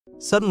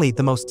Suddenly,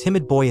 the most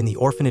timid boy in the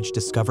orphanage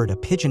discovered a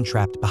pigeon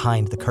trapped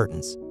behind the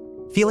curtains.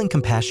 Feeling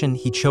compassion,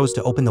 he chose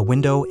to open the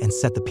window and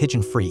set the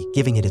pigeon free,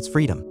 giving it its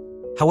freedom.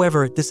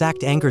 However, this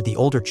act angered the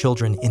older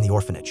children in the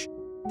orphanage.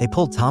 They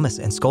pulled Thomas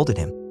and scolded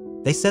him.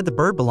 They said the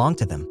bird belonged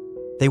to them.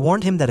 They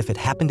warned him that if it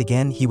happened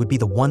again, he would be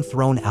the one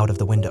thrown out of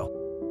the window.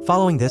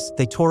 Following this,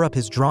 they tore up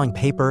his drawing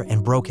paper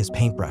and broke his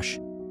paintbrush.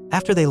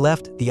 After they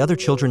left, the other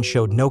children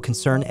showed no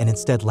concern and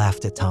instead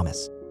laughed at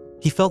Thomas.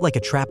 He felt like a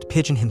trapped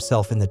pigeon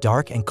himself in the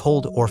dark and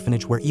cold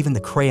orphanage where even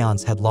the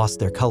crayons had lost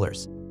their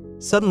colors.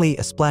 Suddenly,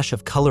 a splash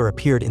of color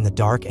appeared in the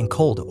dark and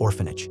cold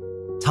orphanage.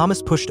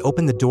 Thomas pushed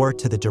open the door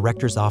to the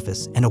director's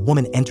office and a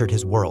woman entered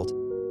his world.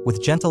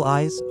 With gentle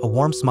eyes, a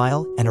warm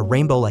smile, and a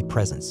rainbow-like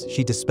presence,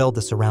 she dispelled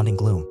the surrounding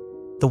gloom.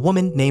 The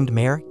woman, named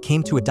Mare,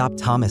 came to adopt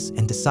Thomas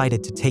and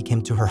decided to take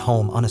him to her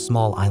home on a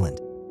small island.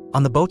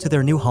 On the boat to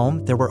their new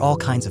home, there were all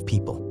kinds of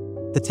people.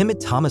 The timid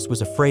Thomas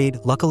was afraid.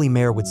 Luckily,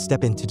 Mare would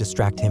step in to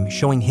distract him,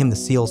 showing him the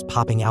seals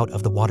popping out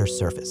of the water's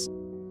surface.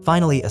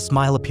 Finally, a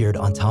smile appeared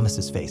on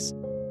Thomas's face.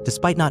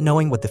 Despite not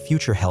knowing what the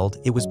future held,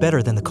 it was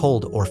better than the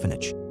cold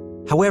orphanage.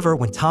 However,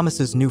 when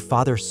Thomas's new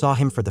father saw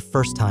him for the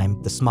first time,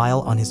 the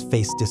smile on his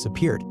face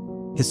disappeared.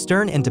 His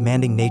stern and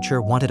demanding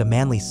nature wanted a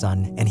manly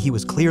son, and he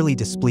was clearly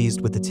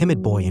displeased with the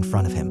timid boy in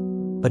front of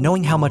him. But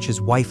knowing how much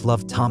his wife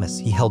loved Thomas,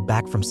 he held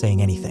back from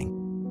saying anything.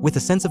 With a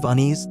sense of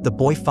unease, the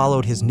boy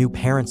followed his new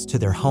parents to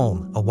their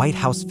home, a white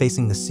house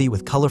facing the sea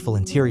with colorful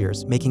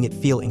interiors, making it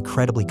feel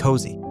incredibly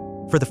cozy.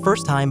 For the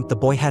first time, the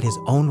boy had his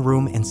own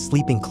room and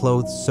sleeping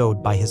clothes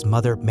sewed by his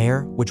mother,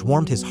 Mare, which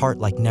warmed his heart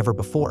like never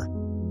before.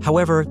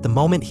 However, the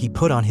moment he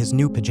put on his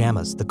new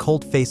pajamas, the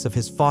cold face of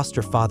his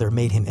foster father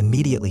made him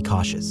immediately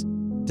cautious.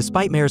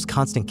 Despite Mare's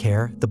constant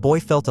care, the boy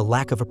felt a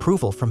lack of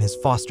approval from his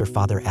foster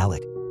father,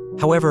 Alec.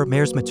 However,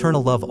 Mare's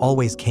maternal love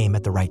always came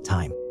at the right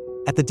time.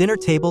 At the dinner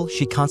table,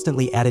 she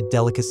constantly added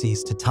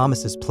delicacies to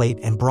Thomas's plate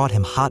and brought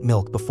him hot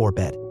milk before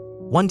bed.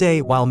 One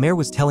day, while Mare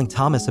was telling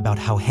Thomas about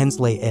how hens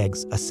lay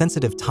eggs, a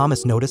sensitive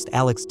Thomas noticed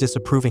Alec's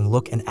disapproving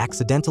look and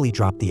accidentally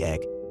dropped the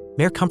egg.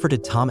 Mare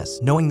comforted Thomas,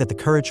 knowing that the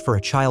courage for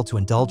a child to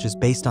indulge is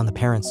based on the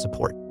parents'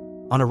 support.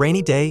 On a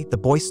rainy day, the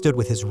boy stood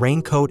with his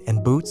raincoat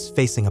and boots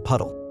facing a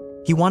puddle.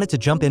 He wanted to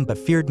jump in but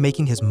feared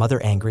making his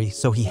mother angry,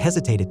 so he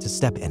hesitated to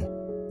step in.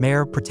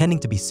 Mare, pretending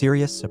to be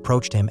serious,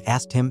 approached him,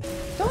 asked him,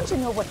 "Don't you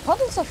know what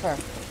puddles are for?"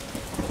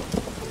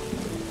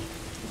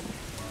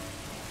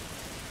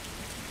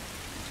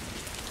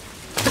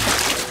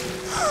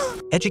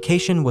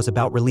 Education was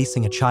about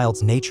releasing a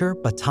child's nature,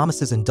 but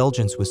Thomas's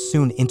indulgence was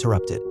soon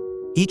interrupted.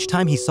 Each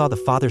time he saw the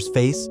father's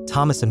face,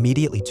 Thomas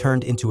immediately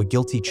turned into a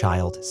guilty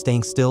child,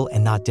 staying still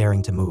and not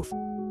daring to move.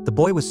 The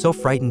boy was so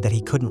frightened that he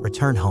couldn't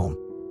return home.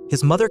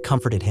 His mother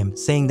comforted him,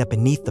 saying that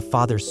beneath the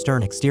father's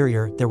stern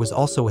exterior, there was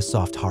also a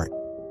soft heart.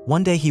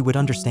 One day he would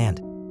understand.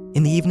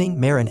 In the evening,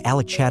 Mare and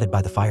Alec chatted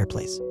by the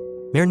fireplace.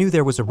 Mare knew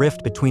there was a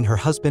rift between her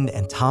husband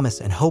and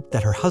Thomas and hoped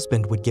that her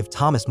husband would give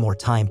Thomas more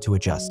time to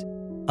adjust.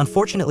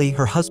 Unfortunately,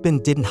 her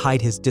husband didn't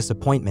hide his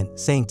disappointment,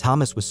 saying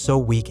Thomas was so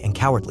weak and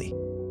cowardly.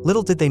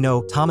 Little did they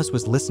know, Thomas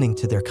was listening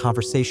to their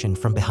conversation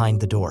from behind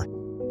the door.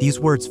 These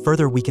words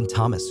further weakened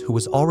Thomas, who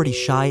was already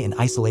shy and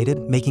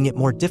isolated, making it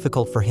more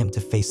difficult for him to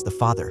face the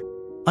father.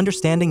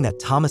 Understanding that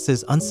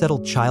Thomas's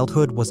unsettled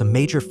childhood was a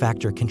major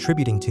factor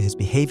contributing to his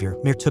behavior,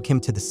 Mare took him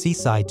to the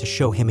seaside to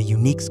show him a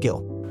unique skill.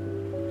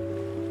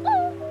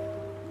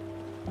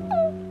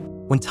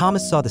 When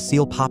Thomas saw the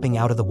seal popping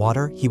out of the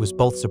water, he was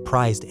both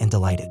surprised and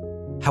delighted.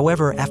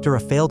 However, after a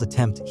failed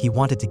attempt, he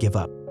wanted to give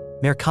up.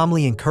 Mare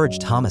calmly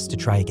encouraged Thomas to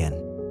try again.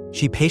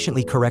 She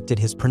patiently corrected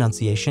his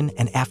pronunciation,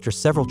 and after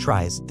several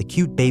tries, the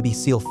cute baby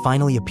seal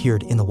finally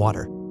appeared in the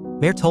water.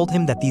 Mare told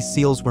him that these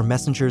seals were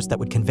messengers that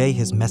would convey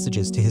his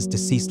messages to his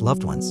deceased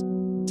loved ones.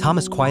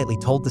 Thomas quietly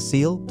told the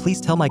seal, "Please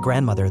tell my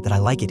grandmother that I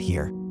like it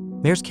here."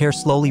 Mare's care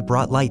slowly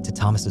brought light to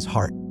Thomas's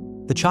heart.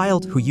 The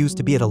child, who used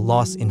to be at a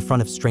loss in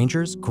front of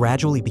strangers,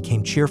 gradually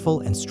became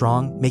cheerful and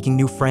strong, making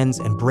new friends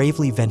and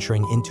bravely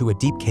venturing into a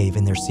deep cave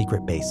in their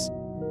secret base.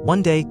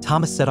 One day,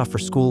 Thomas set off for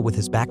school with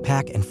his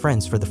backpack and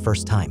friends for the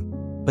first time.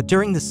 But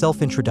during the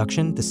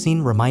self-introduction, the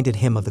scene reminded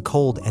him of the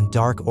cold and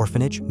dark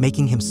orphanage,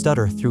 making him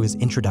stutter through his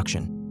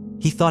introduction.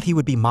 He thought he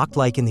would be mocked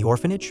like in the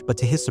orphanage, but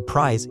to his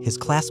surprise, his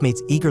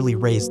classmates eagerly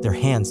raised their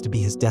hands to be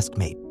his desk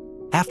mate.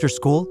 After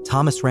school,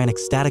 Thomas ran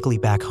ecstatically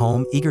back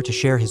home, eager to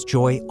share his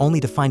joy, only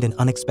to find an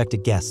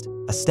unexpected guest,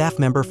 a staff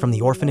member from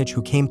the orphanage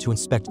who came to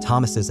inspect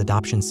Thomas's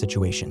adoption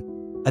situation.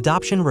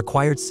 Adoption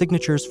required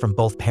signatures from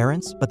both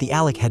parents, but the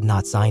Alec had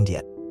not signed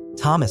yet.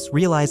 Thomas,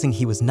 realizing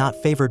he was not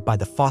favored by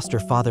the foster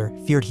father,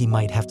 feared he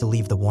might have to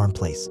leave the warm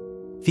place.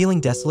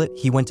 Feeling desolate,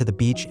 he went to the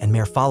beach and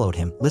Mare followed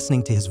him,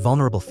 listening to his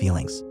vulnerable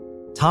feelings.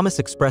 Thomas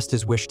expressed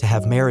his wish to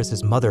have Mare as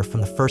his mother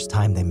from the first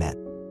time they met.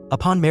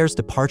 Upon Mare's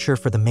departure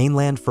for the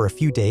mainland for a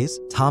few days,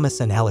 Thomas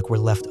and Alec were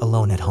left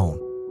alone at home.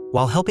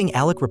 While helping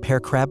Alec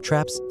repair crab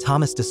traps,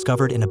 Thomas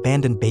discovered an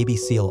abandoned baby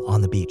seal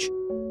on the beach.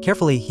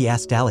 Carefully, he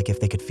asked Alec if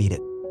they could feed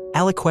it.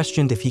 Alec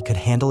questioned if he could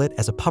handle it,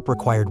 as a pup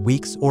required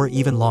weeks or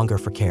even longer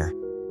for care.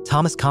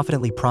 Thomas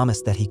confidently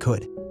promised that he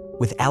could.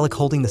 With Alec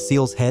holding the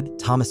seal's head,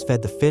 Thomas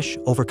fed the fish,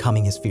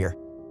 overcoming his fear.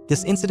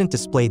 This incident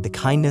displayed the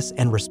kindness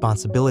and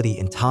responsibility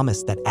in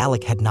Thomas that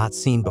Alec had not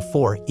seen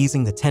before,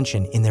 easing the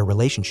tension in their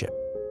relationship.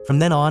 From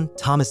then on,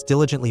 Thomas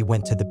diligently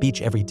went to the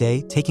beach every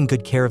day, taking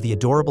good care of the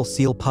adorable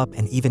seal pup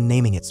and even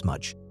naming it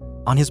Smudge.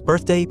 On his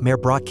birthday, Mare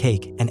brought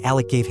cake, and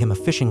Alec gave him a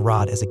fishing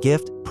rod as a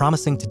gift,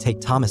 promising to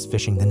take Thomas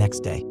fishing the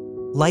next day.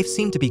 Life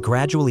seemed to be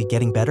gradually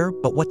getting better,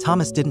 but what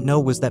Thomas didn't know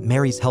was that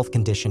Mary's health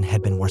condition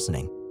had been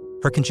worsening.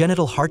 Her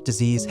congenital heart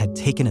disease had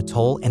taken a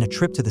toll, and a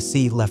trip to the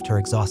sea left her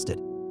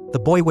exhausted. The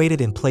boy waited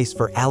in place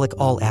for Alec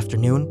all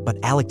afternoon, but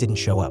Alec didn't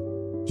show up.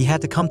 He had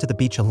to come to the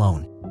beach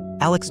alone.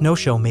 Alec's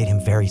no-show made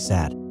him very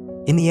sad.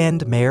 In the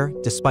end, Mare,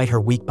 despite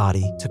her weak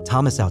body, took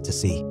Thomas out to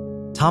sea.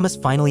 Thomas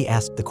finally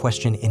asked the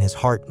question in his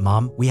heart,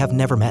 "Mom, we have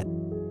never met.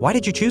 Why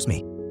did you choose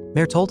me?"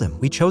 Mare told him,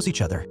 "We chose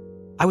each other.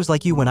 I was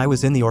like you when I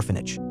was in the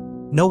orphanage.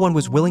 No one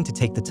was willing to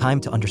take the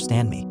time to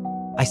understand me.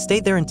 I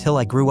stayed there until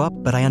I grew up,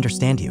 but I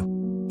understand you."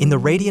 In the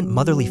radiant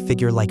motherly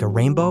figure like a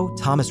rainbow,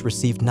 Thomas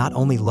received not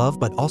only love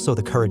but also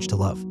the courage to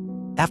love.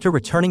 After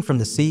returning from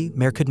the sea,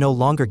 Mare could no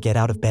longer get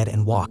out of bed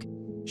and walk.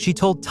 She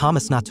told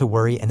Thomas not to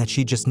worry and that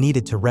she just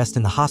needed to rest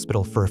in the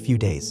hospital for a few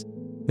days.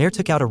 Mare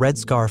took out a red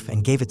scarf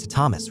and gave it to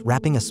Thomas,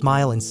 wrapping a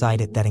smile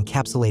inside it that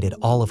encapsulated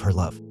all of her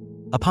love.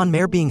 Upon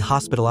Mare being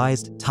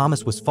hospitalized,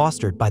 Thomas was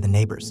fostered by the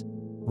neighbors.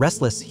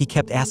 Restless, he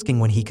kept asking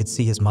when he could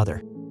see his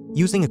mother.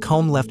 Using a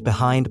comb left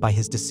behind by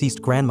his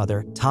deceased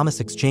grandmother,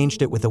 Thomas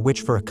exchanged it with a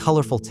witch for a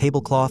colorful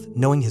tablecloth,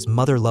 knowing his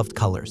mother loved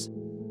colors.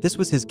 This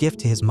was his gift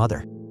to his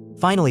mother.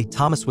 Finally,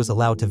 Thomas was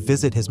allowed to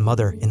visit his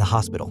mother in the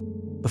hospital.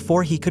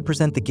 Before he could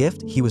present the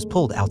gift, he was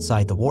pulled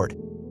outside the ward.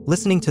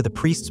 Listening to the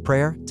priest's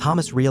prayer,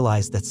 Thomas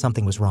realized that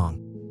something was wrong.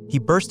 He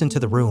burst into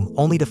the room,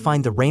 only to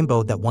find the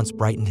rainbow that once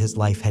brightened his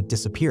life had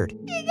disappeared.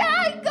 You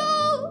can't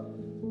go!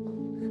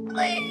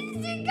 Please,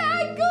 you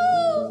can't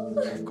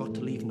go! You've got to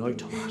leave now,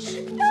 Thomas.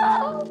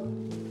 No!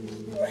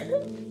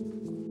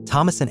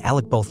 Thomas and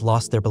Alec both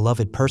lost their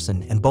beloved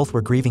person, and both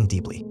were grieving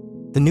deeply.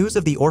 The news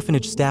of the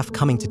orphanage staff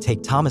coming to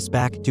take Thomas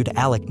back due to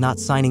Alec not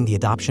signing the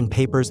adoption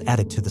papers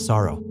added to the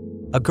sorrow.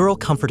 A girl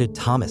comforted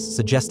Thomas,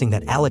 suggesting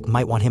that Alec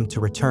might want him to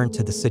return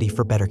to the city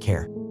for better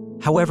care.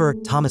 However,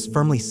 Thomas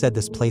firmly said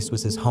this place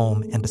was his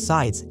home, and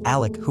besides,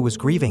 Alec, who was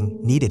grieving,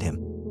 needed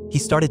him. He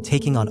started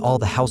taking on all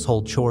the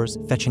household chores,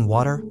 fetching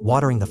water,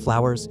 watering the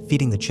flowers,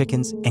 feeding the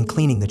chickens, and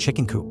cleaning the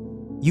chicken coop.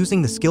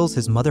 Using the skills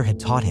his mother had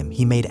taught him,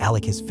 he made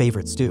Alec his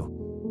favorite stew.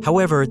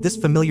 However, this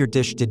familiar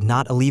dish did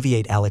not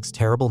alleviate Alec's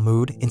terrible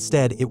mood.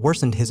 Instead, it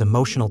worsened his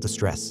emotional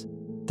distress.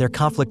 Their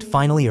conflict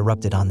finally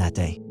erupted on that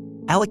day.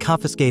 Alec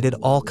confiscated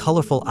all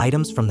colorful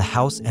items from the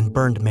house and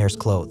burned Mare's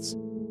clothes.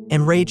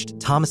 Enraged,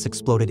 Thomas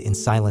exploded in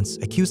silence,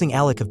 accusing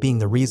Alec of being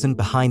the reason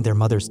behind their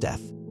mother's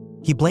death.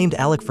 He blamed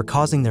Alec for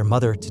causing their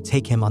mother to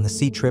take him on the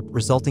sea trip,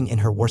 resulting in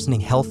her worsening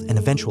health and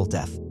eventual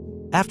death.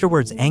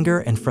 Afterwards,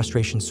 anger and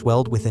frustration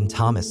swelled within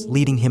Thomas,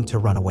 leading him to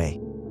run away.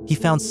 He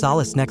found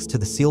solace next to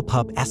the seal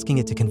pup, asking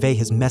it to convey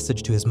his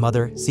message to his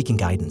mother, seeking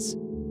guidance.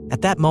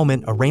 At that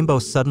moment, a rainbow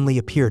suddenly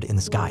appeared in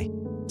the sky.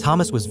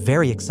 Thomas was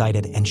very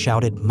excited and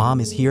shouted, "Mom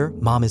is here,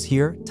 Mom is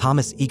here."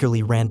 Thomas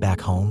eagerly ran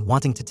back home,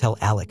 wanting to tell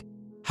Alec.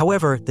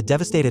 However, the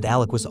devastated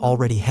Alec was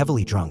already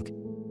heavily drunk.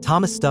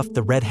 Thomas stuffed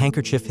the red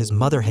handkerchief his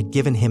mother had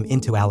given him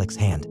into Alec's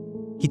hand.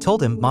 He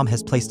told him Mom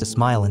has placed a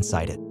smile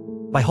inside it.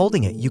 By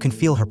holding it, you can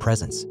feel her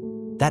presence.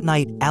 That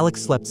night, Alec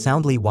slept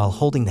soundly while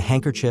holding the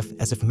handkerchief,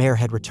 as if Mare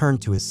had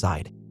returned to his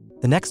side.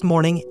 The next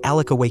morning,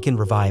 Alec awakened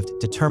revived,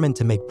 determined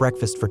to make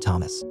breakfast for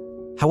Thomas.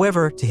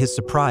 However, to his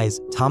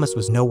surprise, Thomas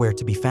was nowhere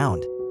to be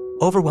found.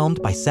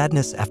 Overwhelmed by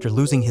sadness after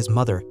losing his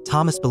mother,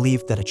 Thomas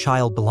believed that a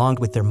child belonged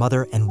with their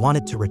mother and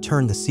wanted to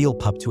return the seal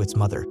pup to its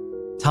mother.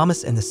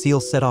 Thomas and the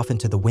seal set off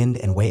into the wind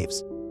and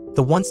waves.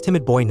 The once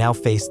timid boy now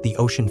faced the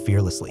ocean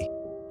fearlessly.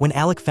 When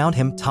Alec found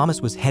him,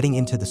 Thomas was heading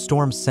into the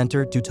storm's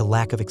center due to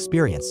lack of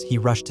experience. He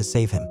rushed to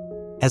save him.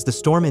 As the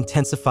storm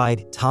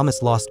intensified,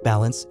 Thomas lost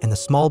balance and the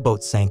small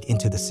boat sank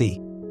into the sea.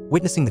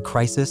 Witnessing the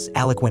crisis,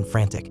 Alec went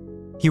frantic.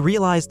 He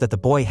realized that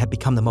the boy had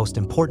become the most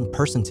important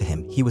person to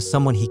him. He was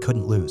someone he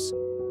couldn't lose.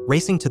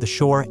 Racing to the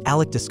shore,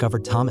 Alec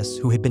discovered Thomas,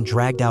 who had been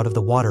dragged out of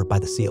the water by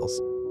the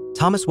seals.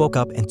 Thomas woke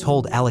up and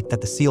told Alec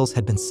that the seals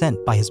had been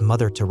sent by his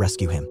mother to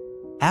rescue him.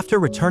 After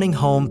returning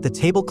home, the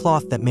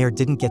tablecloth that Mare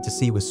didn't get to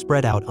see was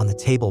spread out on the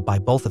table by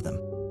both of them.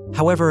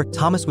 However,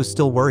 Thomas was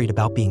still worried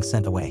about being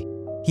sent away.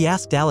 He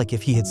asked Alec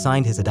if he had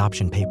signed his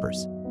adoption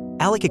papers.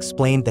 Alec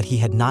explained that he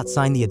had not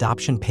signed the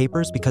adoption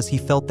papers because he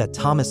felt that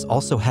Thomas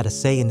also had a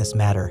say in this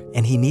matter,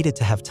 and he needed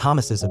to have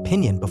Thomas's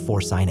opinion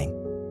before signing.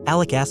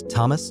 Alec asked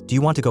Thomas, "Do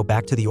you want to go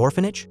back to the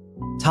orphanage?"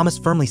 Thomas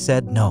firmly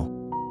said no.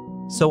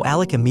 So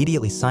Alec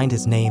immediately signed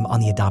his name on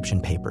the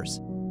adoption papers.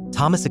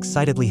 Thomas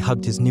excitedly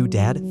hugged his new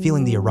dad,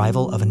 feeling the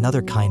arrival of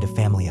another kind of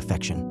family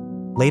affection.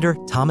 Later,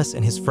 Thomas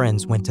and his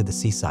friends went to the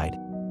seaside.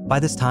 By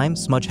this time,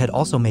 Smudge had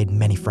also made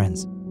many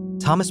friends.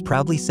 Thomas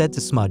proudly said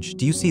to Smudge,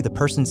 "Do you see the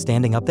person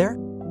standing up there?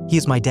 He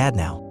is my dad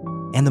now."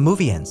 And the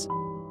movie ends.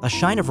 A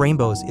Shine of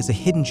Rainbows is a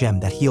hidden gem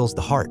that heals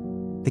the heart.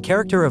 The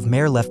character of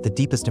Mare left the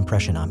deepest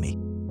impression on me.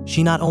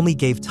 She not only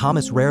gave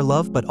Thomas rare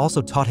love but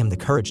also taught him the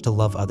courage to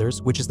love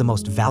others, which is the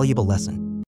most valuable lesson.